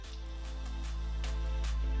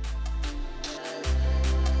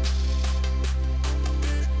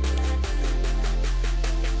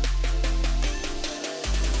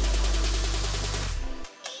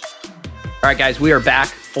All right, guys, we are back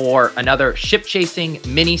for another ship chasing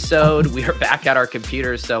mini-sode. We are back at our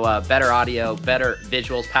computers, so better audio, better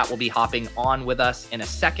visuals. Pat will be hopping on with us in a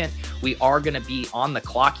second. We are going to be on the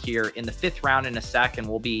clock here in the fifth round in a second.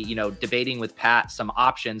 We'll be, debating with Pat some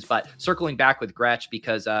options, but circling back with Gretch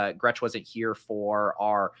because Gretch wasn't here for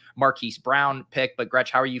our Marquise Brown pick. But Gretch,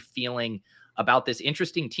 how are you feeling about this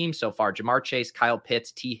interesting team so far? Ja'Marr Chase, Kyle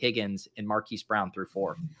Pitts, T. Higgins, and Marquise Brown through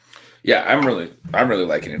 4. Yeah, I'm really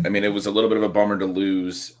liking it. I mean, it was a little bit of a bummer to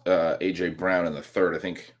lose AJ Brown in the third. I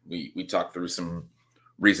think we talked through some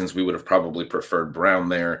reasons we would have probably preferred Brown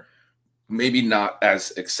there. Maybe not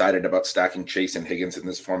as excited about stacking Chase and Higgins in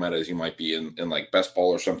this format as you might be in like best ball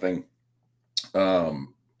or something. And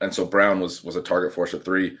so Brown was a target for us at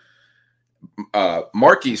 3.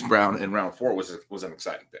 Marquise Brown in round 4 was an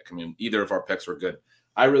exciting pick. I mean, either of our picks were good.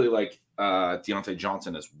 I really like Deontay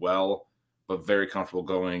Johnson as well, but very comfortable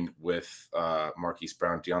going with Marquise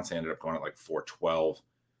Brown. Deontay ended up going at like 412.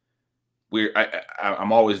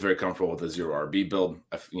 I'm always very comfortable with the 0 RB build.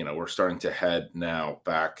 We're starting to head now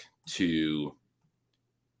back to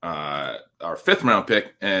our 5th round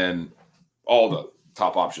pick, and all the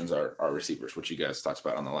top options are receivers, which you guys talked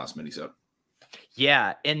about on the last mini-sode.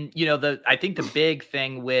 Yeah. And, I think the big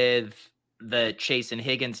thing with the Chase and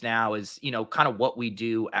Higgins now is, kind of what we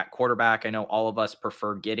do at quarterback. I know all of us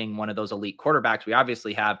prefer getting one of those elite quarterbacks. We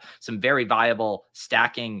obviously have some very viable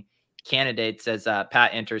stacking candidates as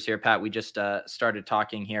Pat enters here. Pat, we just started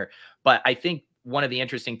talking here, but I think one of the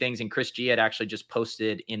interesting things, and Chris G had actually just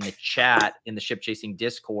posted in the chat in the Ship Chasing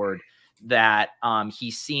Discord, that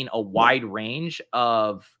he's seen a wide range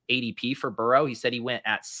of ADP for Burrow. He said he went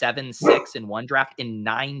at 7-6 in one draft and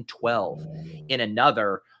 9-12 in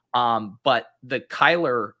another. But the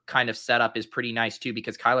Kyler kind of setup is pretty nice too,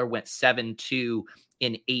 because Kyler went 7-2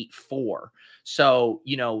 in 8-4. So,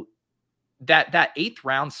 that 8th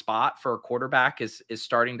round spot for a quarterback is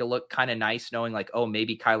starting to look kind of nice, knowing like, oh,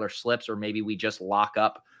 maybe Kyler slips, or maybe we just lock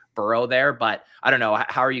up Burrow there. But I don't know.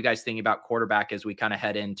 How are you guys thinking about quarterback as we kind of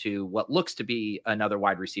head into what looks to be another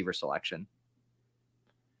wide receiver selection?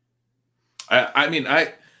 I'm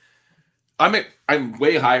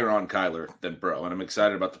way higher on Kyler than Burrow, and I'm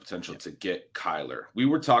excited about the potential to get Kyler. We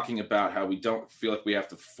were talking about how we don't feel like we have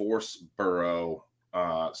to force Burrow.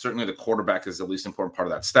 Certainly the quarterback is the least important part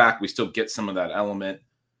of that stack. We still get some of that element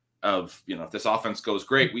of, if this offense goes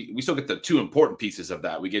great, we still get the 2 important pieces of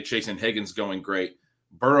that. We get Chase and Higgins going great.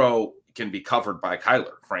 Burrow can be covered by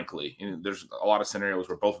Kyler, frankly. And there's a lot of scenarios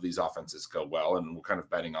where both of these offenses go well, and we're kind of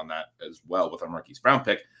betting on that as well with our Marquise Brown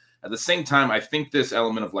pick. At the same time, I think this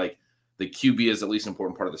element of like the QB is the least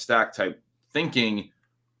important part of the stack type thinking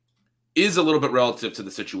is a little bit relative to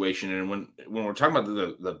the situation. And when we're talking about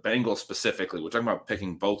the Bengals specifically, we're talking about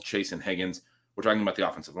picking both Chase and Higgins. We're talking about the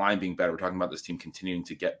offensive line being better. We're talking about this team continuing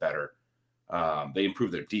to get better. They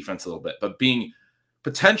improved their defense a little bit, but being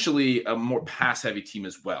potentially a more pass-heavy team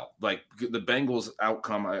as well. Like the Bengals'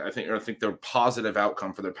 outcome, I think their positive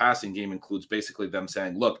outcome for their passing game includes basically them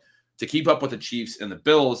saying, look, to keep up with the Chiefs and the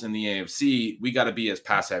Bills in the AFC, we got to be as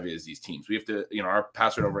pass-heavy as these teams. We have to, our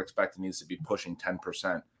pass rate over expected needs to be pushing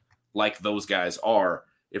 10% like those guys are.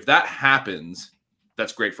 If that happens,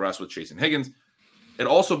 that's great for us with Chase and Higgins. It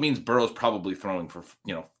also means Burrow's probably throwing for,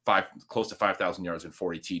 close to 5,000 yards and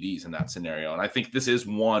 40 TDs in that scenario. And I think this is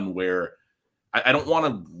one where I don't want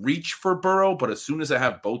to reach for Burrow, but as soon as I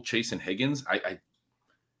have both Chase and Higgins, I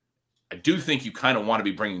do think you kind of want to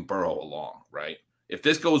be bringing Burrow along, right? If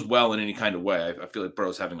this goes well in any kind of way, I feel like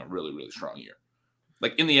Burrow's having a really, really strong year.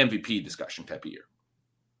 Like in the MVP discussion type of year.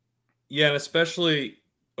 Yeah, and especially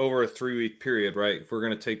over a 3-week period, right? If we're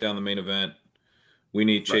going to take down the main event, we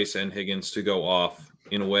need Chase and Higgins to go off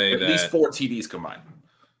in a way at least 4 TDs combined.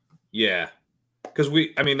 Yeah. Because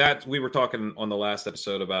we were talking on the last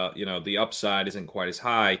episode about, the upside isn't quite as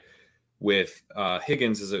high with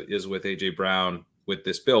Higgins as it is with AJ Brown with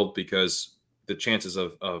this build, because the chances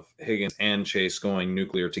of Higgins and Chase going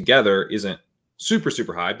nuclear together isn't super,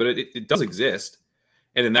 super high, but it does exist.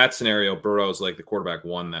 And in that scenario, Burrow's like the quarterback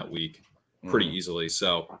 1 that week pretty easily.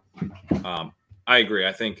 So I agree.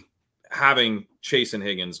 I think having Chase and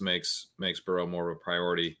Higgins makes Burrow more of a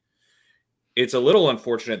priority. It's a little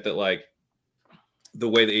unfortunate that like the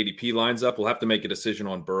way the ADP lines up, we'll have to make a decision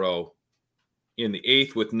on Burrow in the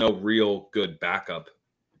 8th with no real good backup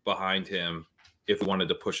behind him if we wanted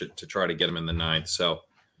to push it to try to get him in the 9th. So,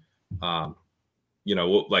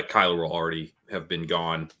 like Kyler will already have been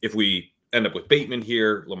gone. If we end up with Bateman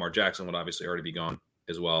here, Lamar Jackson would obviously already be gone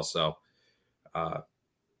as well. So, I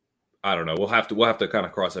don't know. We'll have to kind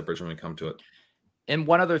of cross that bridge when we come to it. And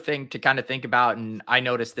one other thing to kind of think about, and I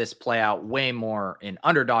noticed this play out way more in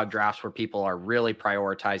underdog drafts where people are really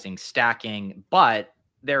prioritizing stacking, but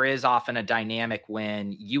there is often a dynamic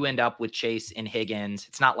when you end up with Chase and Higgins.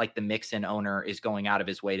 It's not like the Mixon owner is going out of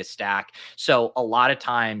his way to stack. So a lot of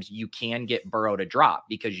times you can get Burrow to drop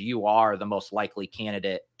because you are the most likely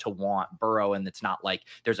candidate to want Burrow. And it's not like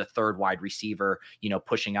there's a third wide receiver,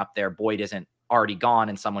 pushing up there. Boyd isn't already gone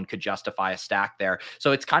and someone could justify a stack there.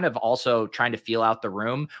 So it's kind of also trying to feel out the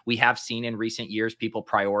room. We have seen in recent years people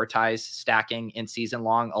prioritize stacking in season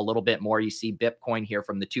long a little bit more. You see Bitcoin here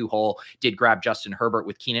from the 2-hole did grab Justin Herbert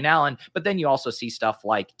with Keenan Allen, but then you also see stuff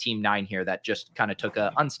like Team 9 here that just kind of took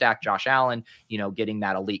a unstacked Josh Allen, getting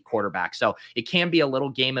that elite quarterback. So it can be a little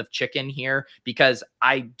game of chicken here because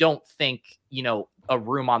I don't think, a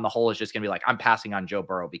room on the whole is just going to be like, I'm passing on Joe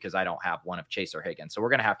Burrow because I don't have one of Chase or Higgins. So we're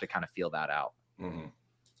going to have to kind of feel that out. Mm-hmm.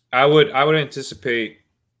 I would anticipate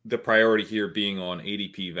the priority here being on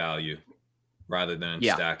ADP value rather than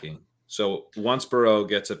stacking. So once Burrow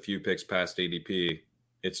gets a few picks past ADP,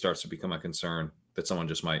 it starts to become a concern that someone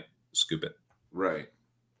just might scoop it. Right.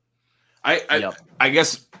 I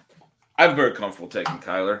guess I'm very comfortable taking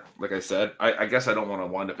Kyler. Like I said, I guess I don't want to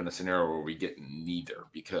wind up in a scenario where we get neither,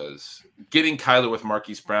 because getting Kyler with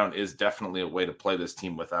Marquise Brown is definitely a way to play this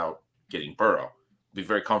team without getting Burrow. Be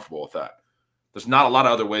very comfortable with that. There's not a lot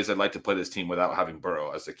of other ways I'd like to play this team without having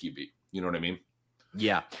Burrow as a QB. You know what I mean?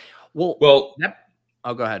 Yeah. Well. Yep.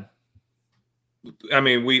 Oh, go ahead. I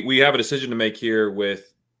mean, we have a decision to make here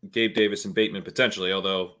with Gabe Davis and Bateman potentially,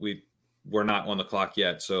 although we're not on the clock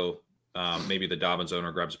yet. So maybe the Dobbins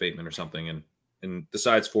owner grabs Bateman or something and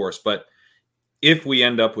decides for us. But if we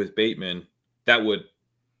end up with Bateman, that would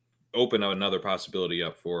open another possibility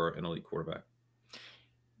up for an elite quarterback.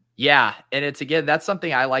 Yeah. And that's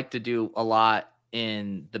something I like to do a lot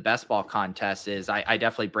in the best ball contest is I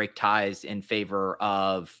definitely break ties in favor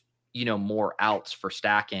of, more outs for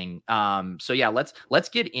stacking. So yeah, let's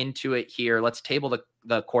get into it here. Let's table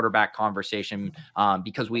the quarterback conversation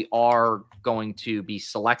because we are going to be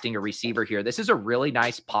selecting a receiver here. This is a really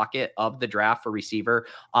nice pocket of the draft for receiver.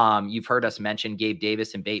 You've heard us mention Gabe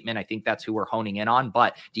Davis and Bateman. I think that's who we're honing in on,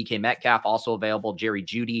 but DK Metcalf also available. Jerry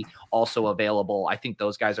Jeudy also available. I think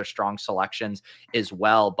those guys are strong selections as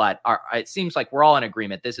well, but it seems like we're all in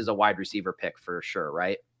agreement. This is a wide receiver pick for sure,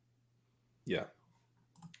 right? Yeah.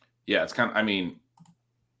 Yeah, it's kind of, I mean,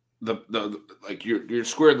 the like you're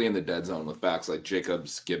squarely in the dead zone with backs like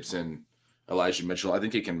Jacobs, Gibson, Elijah Mitchell. I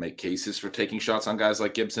think you can make cases for taking shots on guys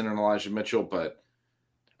like Gibson and Elijah Mitchell, but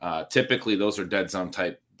typically those are dead zone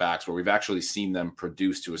type backs where we've actually seen them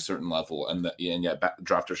produce to a certain level, and yet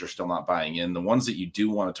drafters are still not buying in. The ones that you do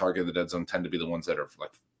want to target in the dead zone tend to be the ones that are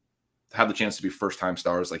like have the chance to be first time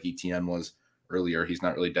stars, like ETN was earlier. He's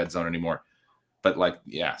not really dead zone anymore, but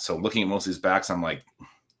so looking at most of these backs, I'm like,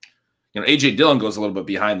 AJ Dillon goes a little bit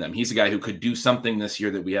behind them. He's a guy who could do something this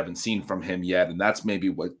year that we haven't seen from him yet, and that's maybe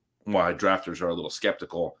why drafters are a little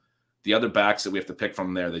skeptical. The other backs that we have to pick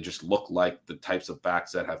from there, they just look like the types of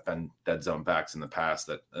backs that have been dead zone backs in the past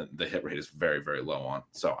that the hit rate is very, very low on.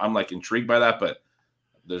 So I'm intrigued by that, but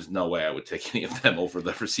there's no way I would take any of them over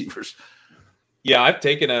the receivers. Yeah, I've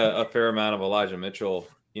taken a fair amount of Elijah Mitchell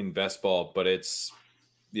in best ball, but it's,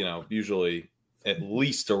 usually at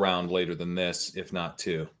least a round later than this, if not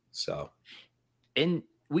two. So, and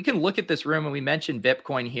we can look at this room, and we mentioned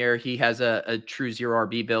Bitcoin here. He has a true zero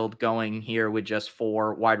RB build going here with just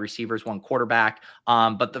 4 wide receivers, 1 quarterback.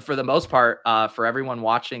 But for the most part, for everyone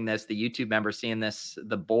watching this, the YouTube members seeing this,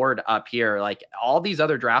 the board up here, like all these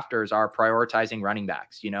other drafters are prioritizing running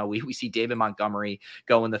backs. We see David Montgomery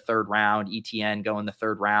go in the 3rd round, ETN go in the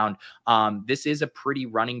 3rd round. This is a pretty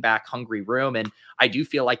running back hungry room. And I do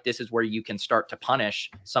feel like this is where you can start to punish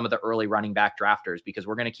some of the early running back drafters, because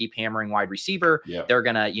we're going to keep hammering wide receiver. Yep. They're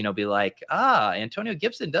going to, be like, Antonio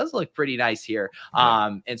Gibson does look pretty nice here.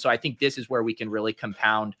 And so I think this is where we can really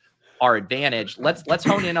compound our advantage. Let's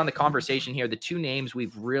hone in on the conversation here. The 2 names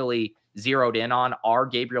we've really zeroed in on are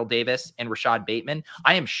Gabriel Davis and Rashad Bateman.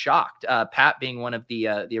 I am shocked, Pat being one of the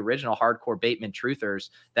original hardcore Bateman truthers,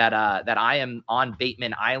 that I am on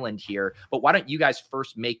Bateman Island here. But why don't you guys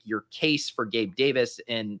first make your case for Gabe Davis,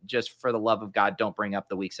 and just for the love of God, don't bring up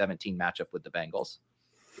the Week 17 matchup with the Bengals.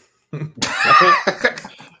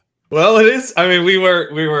 Well, it is. I mean, we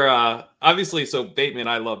were obviously, so Bateman,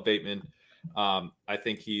 I love Bateman. I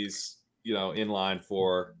think he's, in line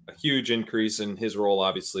for a huge increase in his role,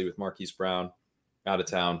 obviously, with Marquise Brown out of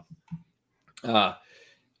town.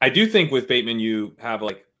 I do think with Bateman, you have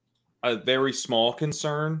a very small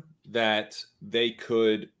concern that they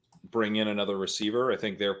could bring in another receiver. I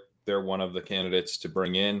think they're one of the candidates to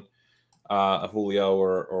bring in a Julio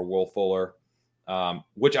or Will Fuller.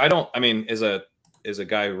 which I don't. I mean, as a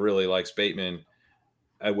guy who really likes Bateman,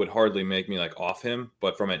 it would hardly make me like off him.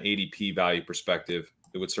 But from an ADP value perspective,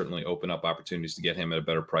 it would certainly open up opportunities to get him at a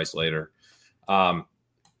better price later.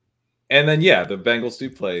 And then, yeah, the Bengals do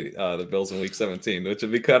play the Bills in Week 17, which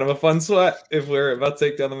would be kind of a fun sweat if we're about to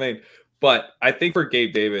take down the main. But I think for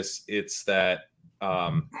Gabe Davis, it's that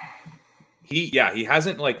he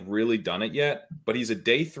hasn't like really done it yet, but he's a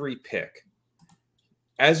day 3 pick.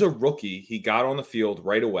 As a rookie, he got on the field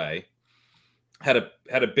right away, had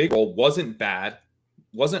a big role, wasn't bad,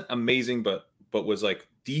 wasn't amazing, but was like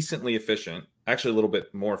decently efficient. Actually, a little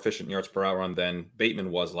bit more efficient yards per out run than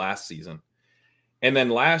Bateman was last season. And then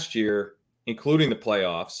last year, including the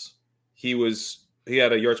playoffs, he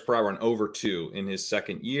had a yards per hour run over 2 in his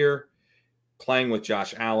second year, playing with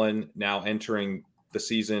Josh Allen, now entering the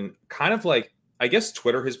season. Kind of like, I guess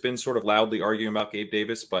Twitter has been sort of loudly arguing about Gabe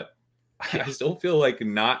Davis, but I still feel like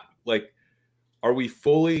not like, are we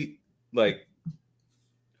fully like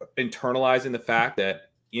internalizing the fact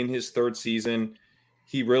that in his third season,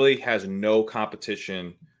 he really has no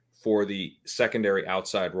competition for the secondary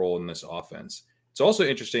outside role in this offense. It's also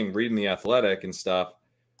interesting reading The Athletic and stuff.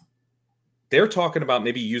 They're talking about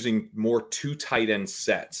maybe using more 2 tight end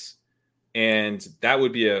sets. And that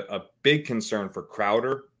would be a big concern for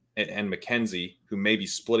Crowder and McKenzie, who may be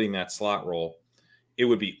splitting that slot role. It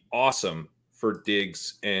would be awesome for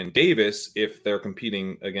Diggs and Davis if they're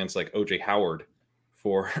competing against like OJ Howard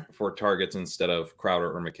for targets instead of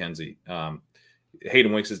Crowder or McKenzie.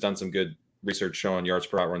 Hayden Winks has done some good research showing yards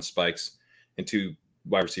per outrun spikes in 2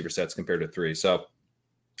 wide receiver sets compared to 3. So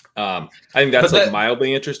I think that's like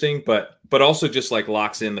mildly interesting, but also just like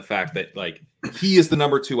locks in the fact that like he is the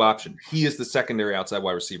number 2 option. He is the secondary outside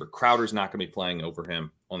wide receiver. Crowder's not going to be playing over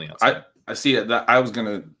him on the outside. I see it. That I was going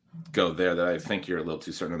to go there, that I think you're a little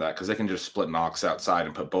too certain of that, because they can just split Knox outside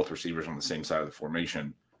and put both receivers on the same side of the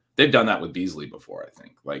formation. They've done that with Beasley before, I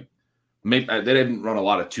think. Like maybe they didn't run a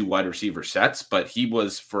lot of 2 wide receiver sets, but he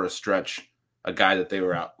was for a stretch a guy that they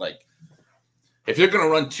were out like. If you're going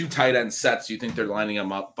to run 2 tight end sets, you think they're lining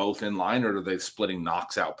them up both in line, or are they splitting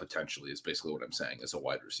Knox out potentially? Is basically what I'm saying as a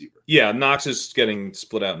wide receiver. Yeah, Knox is getting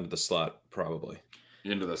split out into the slot probably.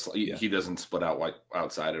 Into the slot, yeah. He doesn't split out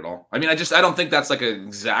outside at all. I mean, I don't think that's like an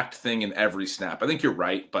exact thing in every snap. I think you're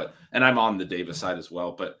right, and I'm on the Davis side as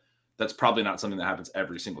well, but that's probably not something that happens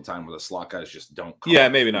every single time where the slot guys just don't. Yeah,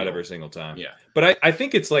 maybe not every single time. Yeah, but I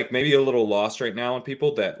think it's like maybe a little lost right now on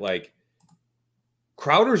people that like.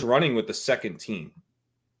 Crowder's running with the second team.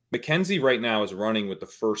 McKenzie right now is running with the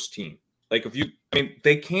first team. Like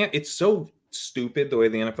they can't, it's so stupid the way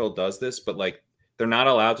the NFL does this, but like they're not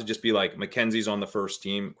allowed to just be like McKenzie's on the first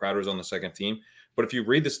team, Crowder's on the second team. But if you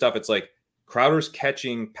read the stuff, it's like Crowder's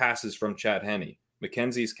catching passes from Chad Henne.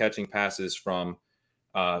 McKenzie's catching passes from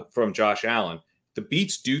Josh Allen. The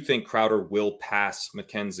beats do think Crowder will pass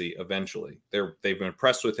McKenzie eventually. They've been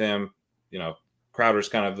impressed with him. You know, Crowder's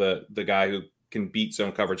kind of the guy who can beat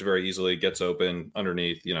zone coverage very easily, gets open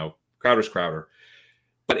underneath, Crowder's Crowder.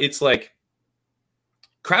 But it's like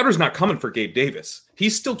Crowder's not coming for Gabe Davis.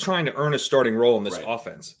 He's still trying to earn a starting role in this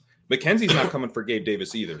offense. McKenzie's not coming for Gabe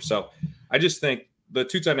Davis either. So I just think the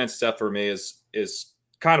 2 tight end stuff for me is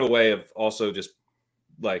kind of a way of also just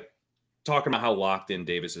like talking about how locked in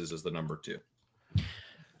Davis is as the number 2.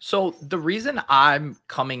 So the reason I'm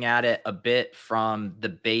coming at it a bit from the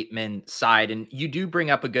Bateman side, and you do bring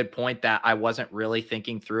up a good point that I wasn't really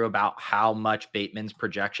thinking through about how much Bateman's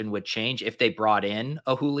projection would change if they brought in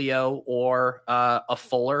a Julio or a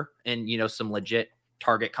Fuller and, some legit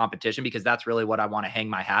target competition, because that's really what I want to hang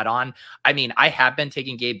my hat on. I mean, I have been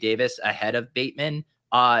taking Gabe Davis ahead of Bateman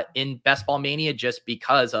in Best Ball Mania just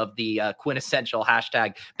because of the quintessential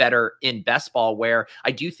hashtag better in best ball, where I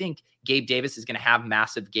do think Gabe Davis is going to have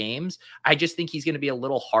massive games. I just think he's going to be a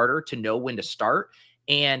little harder to know when to start.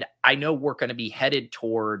 And I know we're going to be headed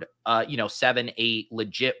toward, 7-8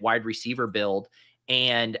 legit wide receiver build.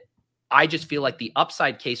 And I just feel like the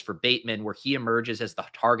upside case for Bateman, where he emerges as the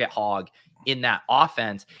target hog in that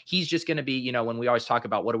offense, he's just going to be, when we always talk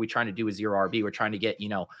about what are we trying to do with 0 RB, we're trying to get,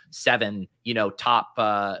 7,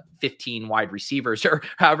 top 15 wide receivers or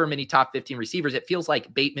however many top 15 receivers. It feels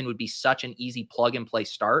like Bateman would be such an easy plug and play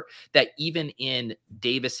start that even in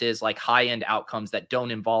Davis's like high end outcomes that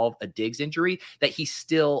don't involve a Diggs injury, that he's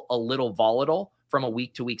still a little volatile from a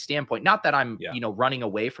week to week standpoint. Not that I'm, running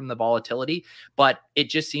away from the volatility, but it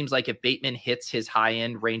just seems like if Bateman hits his high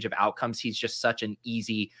end range of outcomes, he's just such an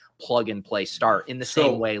easy plug and play start in the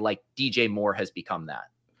same way like DJ Moore has become that.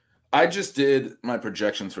 I just did my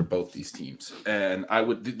projections for both these teams, and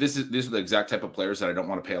these are the exact type of players that I don't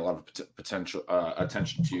want to pay a lot of potential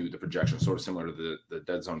attention to the projections, sort of similar to the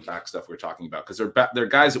dead zone back stuff we're talking about, because they're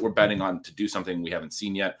guys that we're betting on to do something we haven't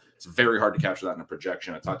seen yet. It's very hard to capture that in a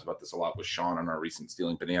projection. I talked about this a lot with Sean on our recent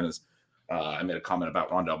Stealing Bananas. I made a comment about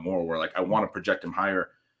Rondale Moore where I want to project him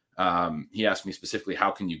higher. He asked me specifically,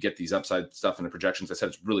 how can you get these upside stuff in the projections? I said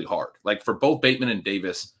it's really hard. For both Bateman and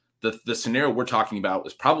Davis, the scenario we're talking about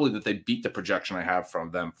is probably that they beat the projection I have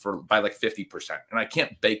from them by 50%. And I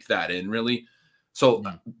can't bake that in really. So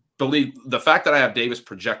believe the fact that I have Davis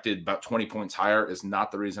projected about 20 points higher is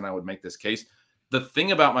not the reason I would make this case. The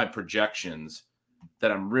thing about my projections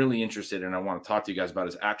that I'm really interested in, I want to talk to you guys about,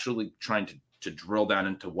 is actually trying to drill down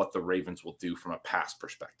into what the Ravens will do from a pass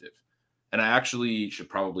perspective. And I actually should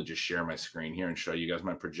probably just share my screen here and show you guys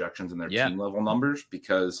my projections and their team level numbers,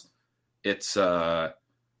 because it's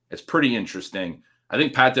pretty interesting. I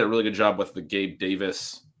think Pat did a really good job with the Gabe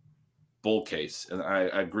Davis bull case, and I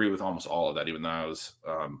agree with almost all of that, even though I was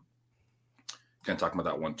kind of talking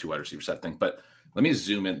about that 1-2 wide receiver set thing. But let me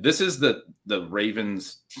zoom in. This is the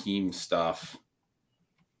Ravens team stuff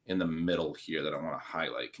in the middle here that I want to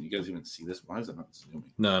highlight. Can you guys even see this? Why is it not zooming?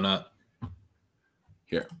 No, not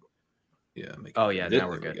here. Yeah. Now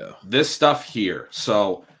we're good. This stuff here.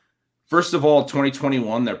 So first of all,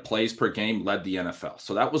 2021, their plays per game led the NFL.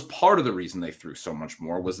 So that was part of the reason they threw so much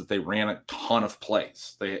more, was that they ran a ton of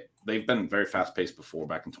plays. They've been very fast-paced before.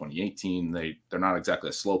 Back in 2018, they're not exactly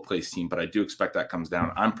a slow-paced team, but I do expect that comes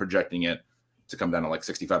down. I'm projecting it to come down to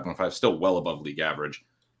 65.5, still well above league average.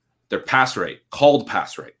 Their pass rate, called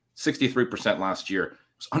pass rate, 63% last year. It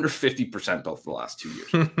was under 50% both the last 2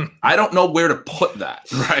 years. I don't know where to put that,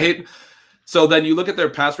 right? So then you look at their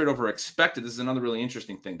pass rate over expected. This is another really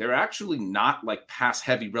interesting thing. They're actually not pass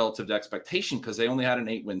heavy relative to expectation, because they only had an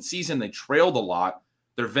 8-win season. They trailed a lot.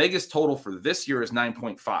 Their Vegas total for this year is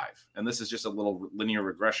 9.5. And this is just a little linear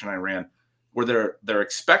regression I ran, where their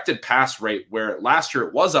expected pass rate, where last year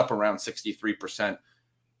it was up around 63%,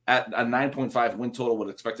 at a 9.5 win total would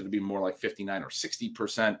expect it to be more like 59 or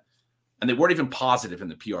 60%. And they weren't even positive in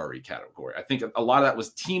the PRE category. I think a lot of that was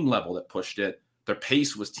team level that pushed it. Their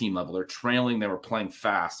pace was team level. They're trailing. They were playing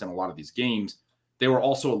fast in a lot of these games. They were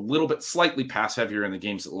also a little bit slightly pass heavier in the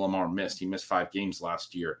games that Lamar missed. He missed 5 games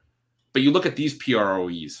last year. But you look at these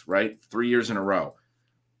PROEs, right? 3 years in a row.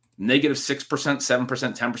 Negative 6%,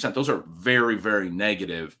 7%, 10%. Those are very, very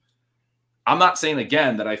negative. I'm not saying,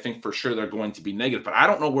 again, that I think for sure they're going to be negative, but I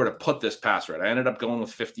don't know where to put this pass rate. I ended up going with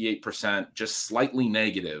 58%, just slightly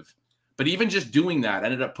negative. But even just doing that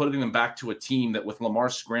ended up putting them back to a team that, with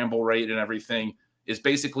Lamar's scramble rate and everything, is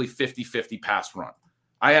basically 50-50 pass run.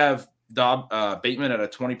 I have Bateman at a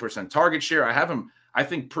 20% target share. I have him, I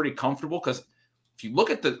think, pretty comfortable, because if you look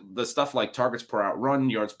at the stuff like targets per out run,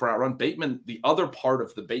 yards per out run, Bateman, the other part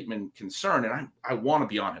of the Bateman concern, and I want to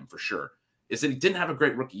be on him for sure, is that he didn't have a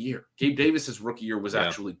great rookie year. Gabe Davis's rookie year was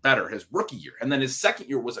actually better, his rookie year. And then his second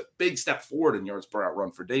year was a big step forward in yards per out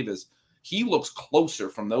run for Davis. He looks closer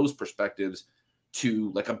from those perspectives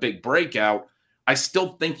to a big breakout. I still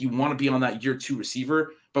think you want to be on that year 2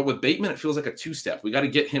 receiver, but with Bateman, it feels like a 2-step. We got to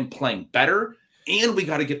get him playing better, and we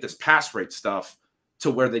got to get this pass rate stuff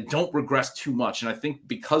to where they don't regress too much. And I think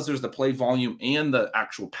because there's the play volume and the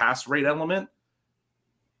actual pass rate element,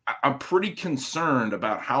 I'm pretty concerned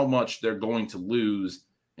about how much they're going to lose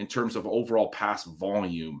in terms of overall pass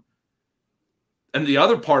volume. And the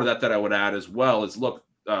other part of that I would add as well is, look,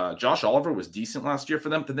 Josh Oliver was decent last year for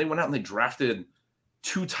them. Then they went out and they drafted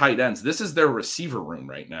 2 tight ends. This is their receiver room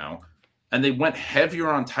right now. And they went heavier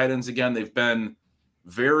on tight ends again. They've been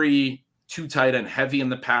very 2 tight end heavy in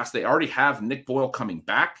the past. They already have Nick Boyle coming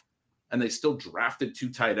back, and they still drafted 2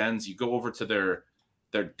 tight ends. You go over to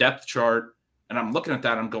their depth chart, and I'm looking at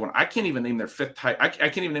that. I'm going, I can't even name their 5th I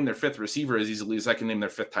can't even name their 5th receiver as easily as I can name their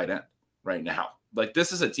 5th tight end right now.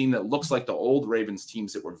 This is a team that looks like the old Ravens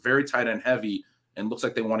teams that were very tight end heavy, and looks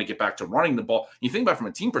like they want to get back to running the ball. You think about it from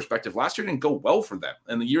a team perspective, last year didn't go well for them,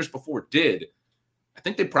 and the years before did. I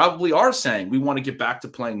think they probably are saying we want to get back to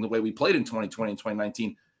playing the way we played in 2020 and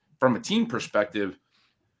 2019. From a team perspective,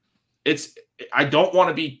 I don't want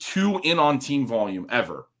to be too in on team volume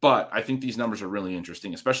ever, but I think these numbers are really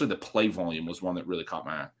interesting, especially the play volume was one that really caught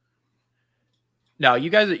my eye. No, you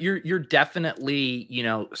guys, you're definitely,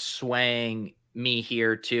 swaying me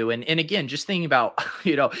here too. And again, just thinking about,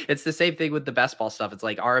 it's the same thing with the best ball stuff. It's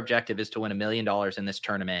our objective is to win $1 million in this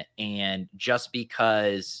tournament. And just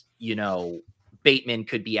because, Bateman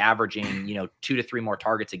could be averaging, 2 to 3 more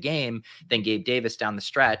targets a game than Gabe Davis down the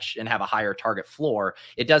stretch and have a higher target floor,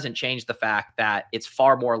 it doesn't change the fact that it's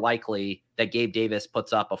far more likely that Gabe Davis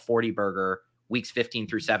puts up a 40 burger weeks 15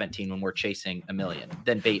 through 17 when we're chasing a million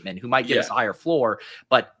than Bateman, who might get us higher floor,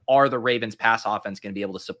 but are the Ravens pass offense going to be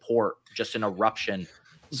able to support just an eruption?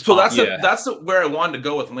 So that's where I wanted to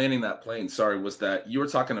go with landing that plane. Sorry, was that you were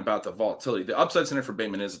talking about the volatility. The upside center for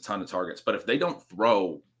Bateman is a ton of targets, but if they don't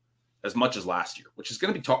throw as much as last year, which is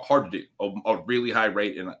going to be hard to do, a really high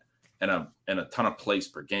rate and a ton of plays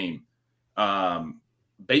per game,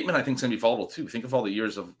 Bateman I think is going to be volatile too. Think of all the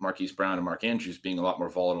years of Marquise Brown and Mark Andrews being a lot more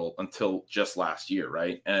volatile until just last year,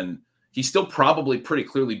 right? And he's still probably pretty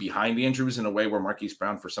clearly behind Andrews in a way where Marquise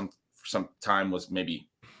Brown for some time was maybe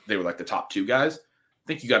they were like the top two guys. I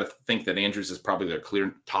think you got to think that Andrews is probably their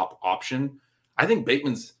clear top option. I think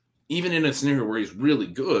Bateman's, even in a scenario where he's really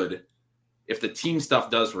good, if the team stuff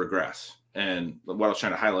does regress, and what I was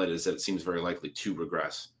trying to highlight is that it seems very likely to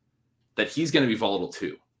regress, that he's going to be volatile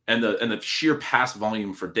too. And the sheer pass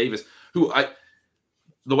volume for Davis, the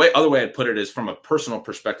other way I'd put it is from a personal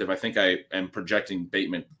perspective, I think I am projecting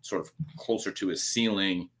Bateman sort of closer to his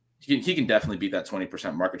ceiling. He can definitely beat that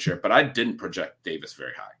 20% market share, but I didn't project Davis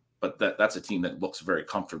very high. But that's a team that looks very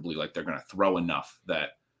comfortably like they're going to throw enough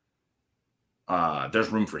that there's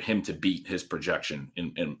room for him to beat his projection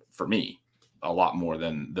in for me a lot more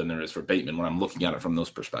than there is for Bateman when I'm looking at it from those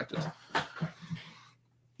perspectives.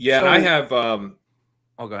 Yeah, so, and I have go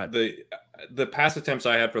ahead. The pass attempts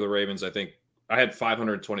I had for the Ravens, I think I had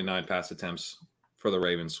 529 pass attempts for the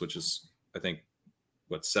Ravens, which is I think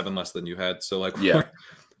 7 less than you had. So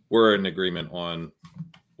we're in agreement on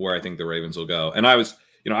where I think the Ravens will go. And I was,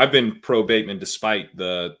 I've been pro Bateman despite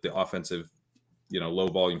the offensive, low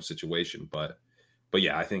volume situation, but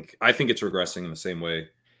yeah, I think it's regressing in the same way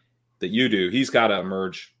that you do. He's got to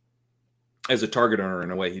emerge as a target earner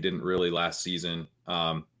in a way he didn't really last season.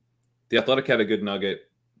 The Athletic had a good nugget,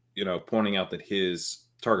 pointing out that his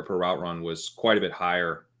target per route run was quite a bit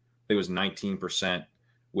higher. I think it was 19%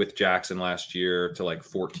 with Jackson last year to like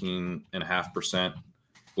 14.5%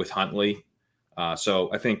 with Huntley.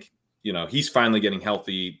 So I think, he's finally getting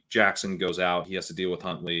healthy. Jackson goes out. He has to deal with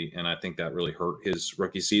Huntley. And I think that really hurt his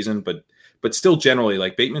rookie season. But still generally,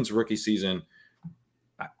 like Bateman's rookie season,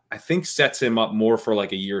 I think sets him up more for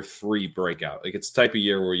like a year 3 breakout. Like it's the type of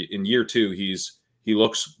year where in year 2, he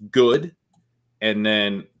looks good. And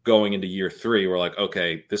then going into year 3, we're like,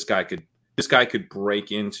 okay, this guy could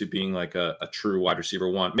break into being like a true wide receiver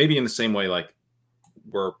 1, maybe in the same way like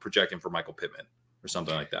we're projecting for Michael Pittman or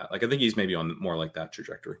something like that. Like I think he's maybe on more like that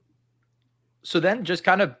trajectory. So then just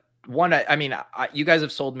kind of you guys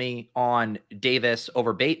have sold me on Davis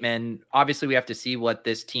over Bateman. Obviously we have to see what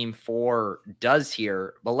this team 4 does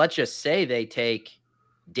here, but let's just say they take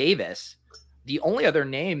Davis. The only other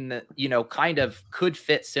name that, kind of could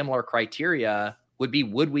fit similar criteria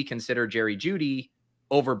would we consider Jerry Jeudy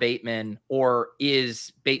over Bateman, or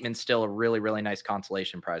is Bateman still a really, really nice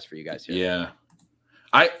consolation prize for you guys here? Yeah.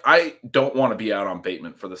 I don't want to be out on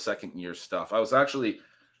Bateman for the second year stuff. I was actually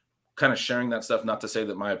kind of sharing that stuff, not to say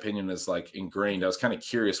that my opinion is like ingrained. I was kind of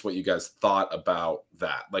curious what you guys thought about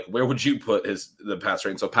that. Like, where would you put the pass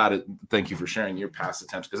rate? And so Pat, thank you for sharing your pass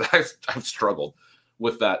attempts, because I've struggled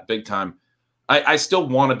with that big time. I still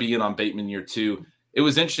want to be in on Bateman year 2. It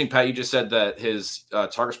was interesting, Pat, you just said that his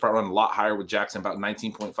targets per run a lot higher with Jackson, about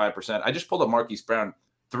 19.5%. I just pulled up Marquise Brown,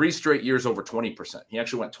 3 straight years over 20%. He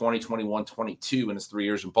actually went 20, 21, 22 in his 3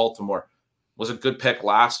 years in Baltimore. Was a good pick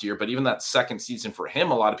last year, but even that second season for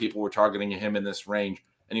him, a lot of people were targeting him in this range,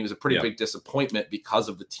 and he was a pretty big disappointment because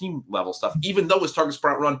of the team level stuff, even though his targets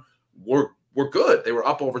per out run were good. They were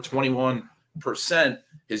up over 21%.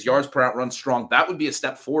 His yards per out run strong. That would be a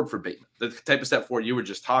step forward for Bateman, the type of step forward you were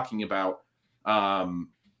just talking about. And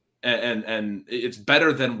it's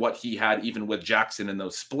better than what he had even with Jackson in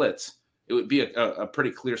those splits. It would be a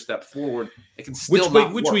pretty clear step forward. It can still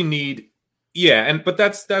which we need. Yeah, but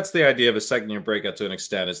that's the idea of a second year breakout to an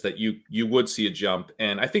extent, is that you would see a jump.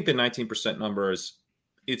 And I think the 19% number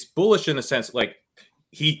it's bullish in the sense like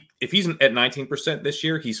if he's at 19% this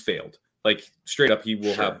year, he's failed. Like straight up, he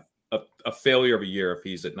will have a failure of a year if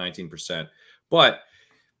he's at 19%. But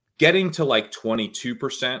getting to like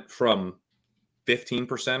 22% from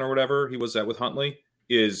 15% or whatever he was at with Huntley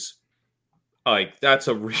is like that's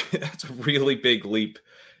a really big leap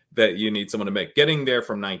that you need someone to make. Getting there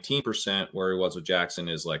from 19% where he was with Jackson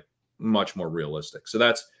is like much more realistic. So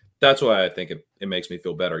that's why I think it makes me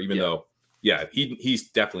feel better, even though, he's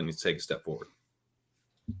definitely needs to take a step forward.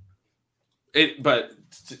 But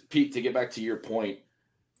Pete, to get back to your point,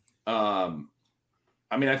 I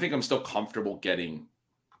think I'm still comfortable getting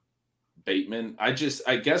Bateman. I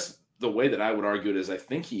guess the way that I would argue it is I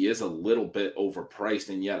think he is a little bit overpriced,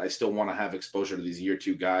 and yet I still want to have exposure to these year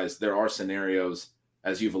 2 guys. There are scenarios,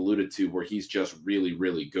 as you've alluded to, where he's just really,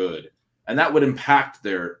 really good. And that would impact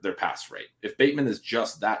their pass rate. If Bateman is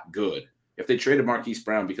just that good, if they traded Marquise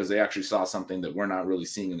Brown because they actually saw something that we're not really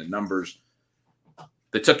seeing in the numbers,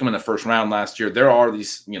 they took him in the first round last year. There are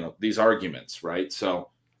these arguments, right? So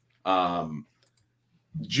Jeudy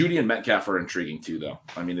and Metcalf are intriguing too, though.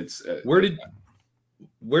 I mean, it's where did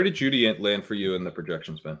Jeudy land for you in the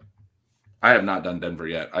projections, Ben? I have not done Denver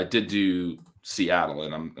yet. I did do Seattle,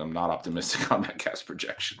 and I'm not optimistic on Metcalf's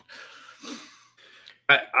projection.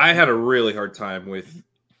 I had a really hard time with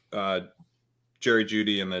Jerry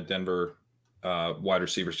Jeudy and the Denver wide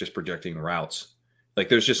receivers just projecting routes. Like,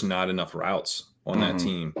 there's just not enough routes on that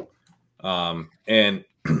team. And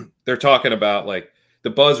they're talking about, like, the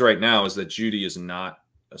buzz right now is that Jeudy is not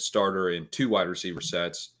a starter in 2 wide receiver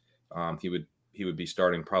sets. He would be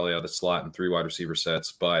starting probably out of the slot in 3 wide receiver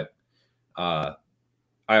sets. But I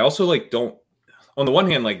also, like, don't – on the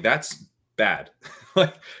one hand, like, that's bad.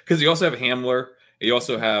 Like, because you also have Hamler. You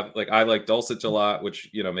also have, like, I like Dulcich a lot, which,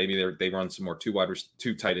 you know, maybe they run some more two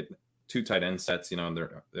tight end sets, you know, and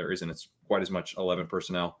there isn't quite as much 11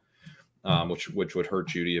 personnel, which would hurt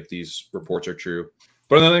Jeudy if these reports are true.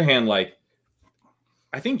 But on the other hand, like,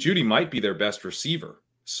 I think Jeudy might be their best receiver.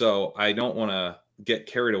 So I don't want to get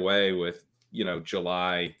carried away with, you know,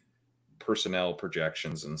 July personnel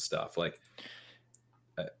projections and stuff. Like,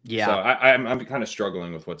 yeah. So I'm kind of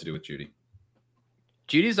struggling with what to do with Jeudy.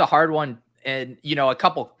 Judy's a hard one. And, you know, a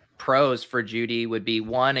couple pros for Jeudy would be,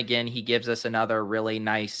 one, again, he gives us another really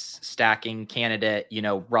nice stacking candidate. You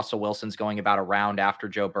know, Russell Wilson's going about a round after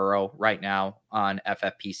Joe Burrow right now on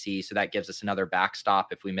FFPC. So that gives us another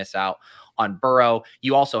backstop if we miss out on Burrow.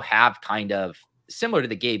 You also have kind of similar to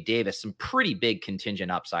the Gabe Davis, some pretty big contingent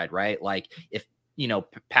upside, right? Like, if, you know,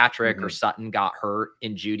 Patrick or Sutton got hurt,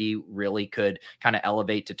 and Jeudy really could kind of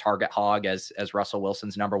elevate to target hog as Russell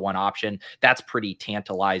Wilson's number 1 option. That's pretty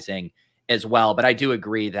tantalizing as well. But I do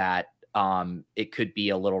agree that it could be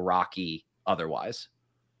a little rocky otherwise.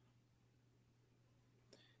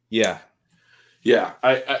 Yeah.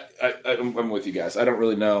 I'm with you guys. I don't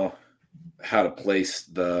really know how to place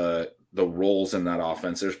the roles in that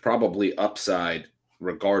offense. There's probably upside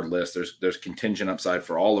regardless. There's contingent upside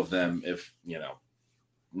for all of them if, you know,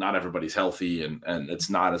 not everybody's healthy and it's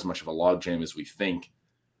not as much of a logjam as we think.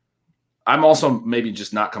 I'm also maybe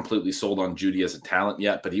just not completely sold on Jeudy as a talent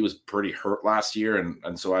yet, but he was pretty hurt last year.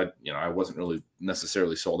 And so I wasn't really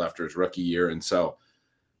necessarily sold after his rookie year. And so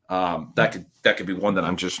that could be one that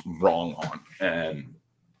I'm just wrong on. And,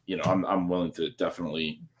 you know, I'm willing to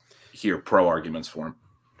definitely hear pro arguments for him.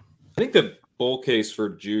 I think the bull case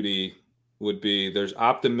for Jeudy would be there's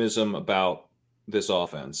optimism about this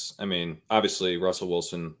offense. I mean, obviously Russell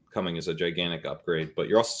Wilson coming is a gigantic upgrade, but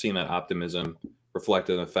you're also seeing that optimism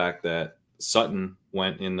reflected in the fact that Sutton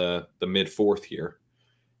went in the mid 4th here.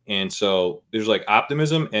 And so there's like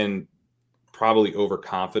optimism and probably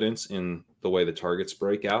overconfidence in the way the targets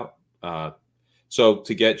break out. So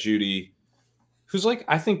to get Jeudy, who's like,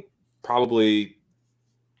 I think probably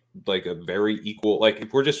like a very equal, like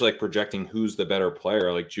if we're just like projecting who's the better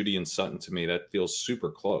player, like Jeudy and Sutton, to me, that feels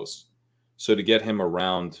super close. So to get him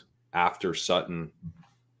around after Sutton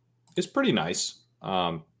is pretty nice.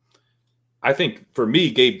 I think for me,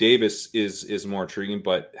 Gabe Davis is more intriguing,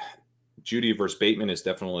 but Jeudy versus Bateman is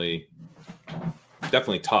definitely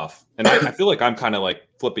tough. And I feel like I'm kind of like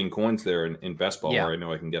flipping coins there in best ball, where I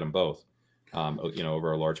know I can get them both, you know,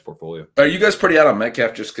 over a large portfolio. Are you guys pretty out on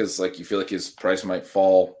Metcalf just because like you feel like his price might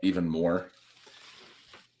fall even more?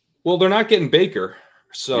 Well, they're not getting Baker,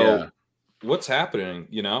 so what's happening?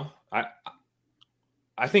 You know,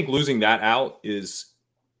 I think losing that out is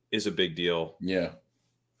a big deal. Yeah.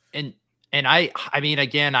 And I mean,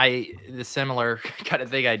 again, the similar kind of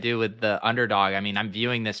thing I do with the underdog. I mean, I'm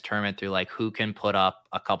viewing this tournament through like who can put up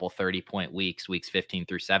a couple 30-point weeks 15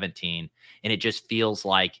 through 17. And it just feels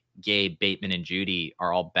like Gabe, Bateman, and Jeudy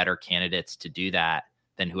are all better candidates to do that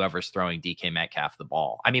than whoever's throwing DK Metcalf the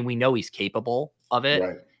ball. I mean, we know he's capable of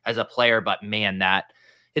it as a player, but man,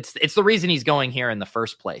 it's the reason he's going here in the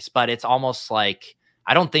first place. But it's almost like,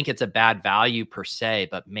 I don't think it's a bad value per se,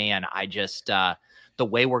 but man, I just, the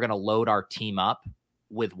way we're going to load our team up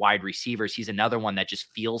with wide receivers, he's another one that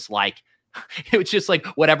just feels like it's just like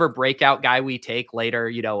whatever breakout guy we take later,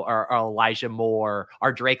 you know, or Elijah Moore,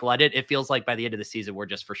 or Drake London. It feels like by the end of the season, we're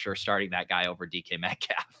just for sure starting that guy over DK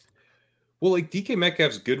Metcalf. Well, like DK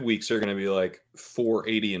Metcalf's good weeks are going to be like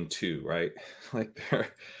 480 and 2, right? Like,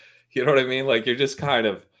 you know what I mean? Like, you're just kind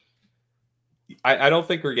of, I don't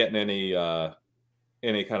think we're getting any kind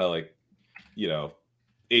of like, you know,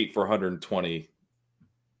 8 for 120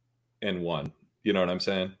 and 1. You know what I'm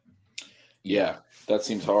saying? Yeah, that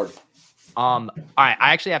seems hard. All right,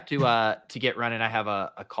 I actually have to get running. I have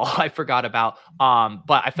a call I forgot about.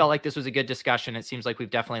 But I felt like this was a good discussion. It seems like we've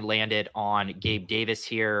definitely landed on Gabe Davis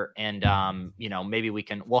here, and maybe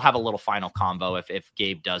we'll have a little final combo if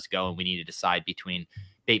Gabe does go and we need to decide between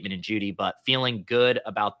Bateman and Jeudy. But feeling good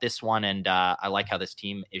about this one, and I like how this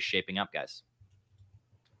team is shaping up, guys.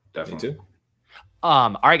 Definitely. Me too.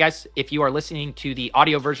 All right, guys, if you are listening to the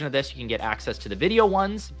audio version of this, you can get access to the video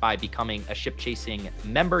ones by becoming a Ship Chasing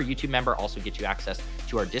member, YouTube member. Also get you access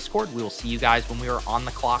to our Discord. We will see you guys when we are on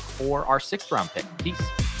the clock for our 6th round pick. Peace.